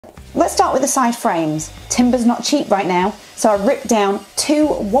Let's start with the side frames. Timber's not cheap right now, so I ripped down two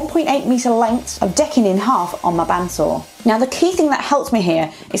 1.8 metre lengths of decking in half on my bandsaw. Now the key thing that helped me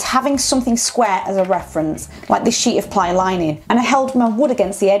here is having something square as a reference, like this sheet of ply lining, and I held my wood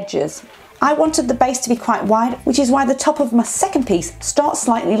against the edges. I wanted the base to be quite wide, which is why the top of my second piece starts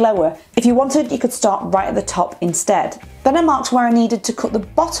slightly lower. If you wanted, you could start right at the top instead. Then I marked where I needed to cut the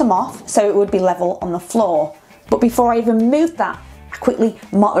bottom off so it would be level on the floor. But before I even moved that, I quickly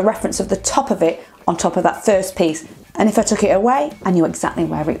marked the reference of the top of it on top of that first piece. And if I took it away, I knew exactly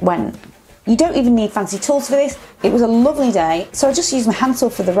where it went. You don't even need fancy tools for this. It was a lovely day, so I just used my handsaw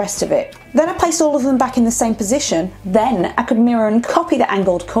for the rest of it. Then I placed all of them back in the same position. Then I could mirror and copy the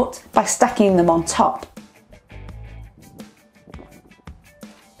angled cut by stacking them on top.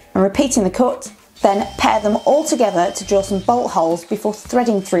 And repeating the cut, then pair them all together to draw some bolt holes before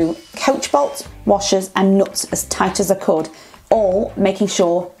threading through coach bolts, washers and nuts as tight as I could, all making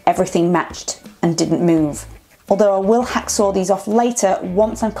sure everything matched and didn't move. Although I will hacksaw these off later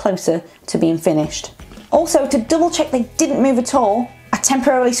once I'm closer to being finished. Also, to double check they didn't move at all, I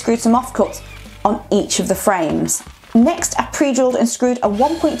temporarily screwed some offcuts on each of the frames. Next, I pre-drilled and screwed a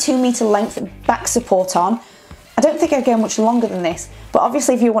 1.2 metre length back support on. I don't think I'd go much longer than this, but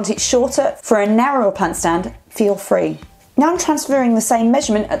obviously if you want it shorter for a narrower plant stand, feel free. Now I'm transferring the same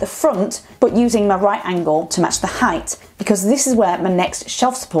measurement at the front, but using my right angle to match the height, because this is where my next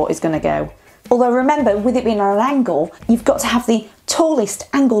shelf support is going to go. Although remember, with it being on an angle, you've got to have the tallest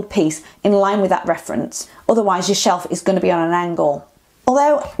angled piece in line with that reference, otherwise your shelf is going to be on an angle.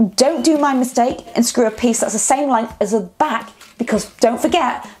 Although, don't do my mistake and screw a piece that's the same length as the back, because don't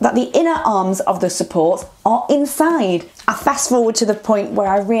forget that the inner arms of the support are inside. I fast forward to the point where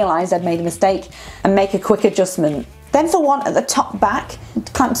I realised I'd made a mistake and make a quick adjustment. Then for one at the top back,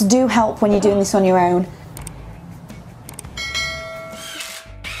 clamps do help when you're doing this on your own.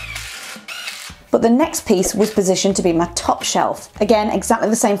 But the next piece was positioned to be my top shelf. Again, exactly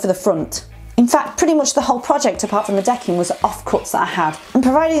the same for the front. In fact, pretty much the whole project apart from the decking was offcuts that I had. And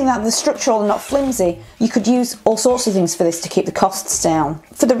providing that they're structural and not flimsy, you could use all sorts of things for this to keep the costs down.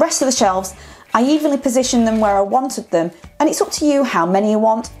 For the rest of the shelves, I evenly positioned them where I wanted them, and it's up to you how many you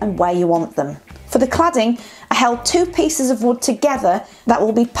want and where you want them. For the cladding, I held two pieces of wood together that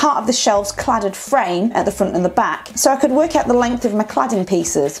will be part of the shelf's cladded frame at the front and the back, so I could work out the length of my cladding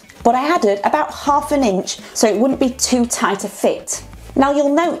pieces. But I added about ½ an inch so it wouldn't be too tight a fit. Now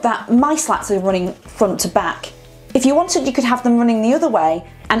you'll note that my slats are running front to back. If you wanted, you could have them running the other way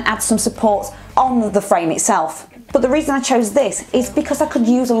and add some supports on the frame itself. But the reason I chose this is because I could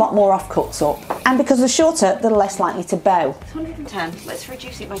use a lot more offcuts up, and because they're shorter, they're less likely to bow. It's 110. Let's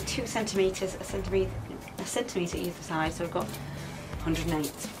reduce it by 2 centimetres, a centimetre either side, so I've got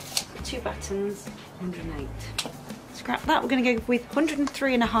 108. 2 battens, 108. Scrap that. We're going to go with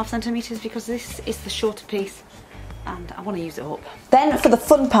 103.5 centimetres because this is the shorter piece, and I want to use it up. Then for the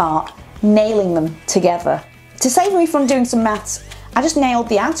fun part, nailing them together. To save me from doing some maths, I just nailed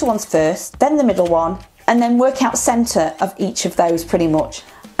the outer ones first, then the middle one, and then work out centre of each of those pretty much.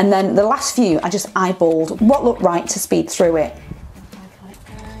 And then the last few I just eyeballed what looked right to speed through it.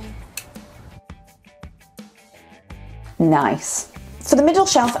 Nice. For the middle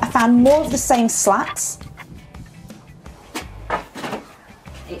shelf I found more of the same slats.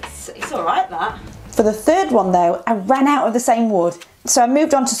 It's alright that. For the third one though, I ran out of the same wood, so I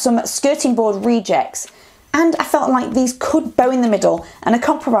moved on to some skirting board rejects, and I felt like these could bow in the middle, and a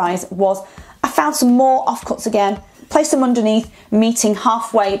compromise was I found some more offcuts again, placed them underneath, meeting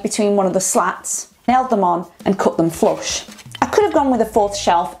halfway between one of the slats, nailed them on and cut them flush. I could have gone with a fourth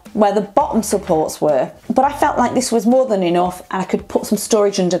shelf where the bottom supports were, but I felt like this was more than enough and I could put some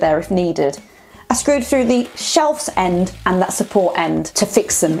storage under there if needed. I screwed through the shelf's end and that support end to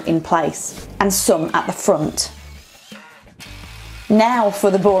fix them in place, and some at the front. Now for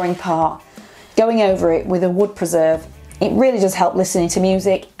the boring part, going over it with a wood preserve. It really does help listening to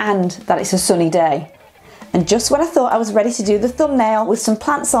music and that it's a sunny day. And just when I thought I was ready to do the thumbnail with some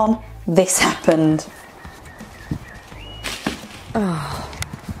plants on, this happened. Oh.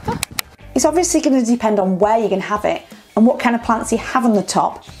 It's obviously going to depend on where you're going to have it and what kind of plants you have on the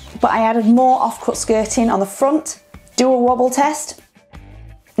top, but I added more offcut skirting on the front. Do a wobble test.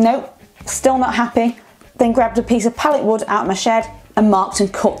 Nope, still not happy. Then grabbed a piece of pallet wood out of my shed and marked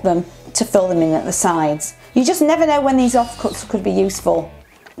and cut them to fill them in at the sides. You just never know when these offcuts could be useful.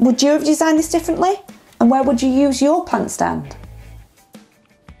 Would you have designed this differently? And where would you use your plant stand?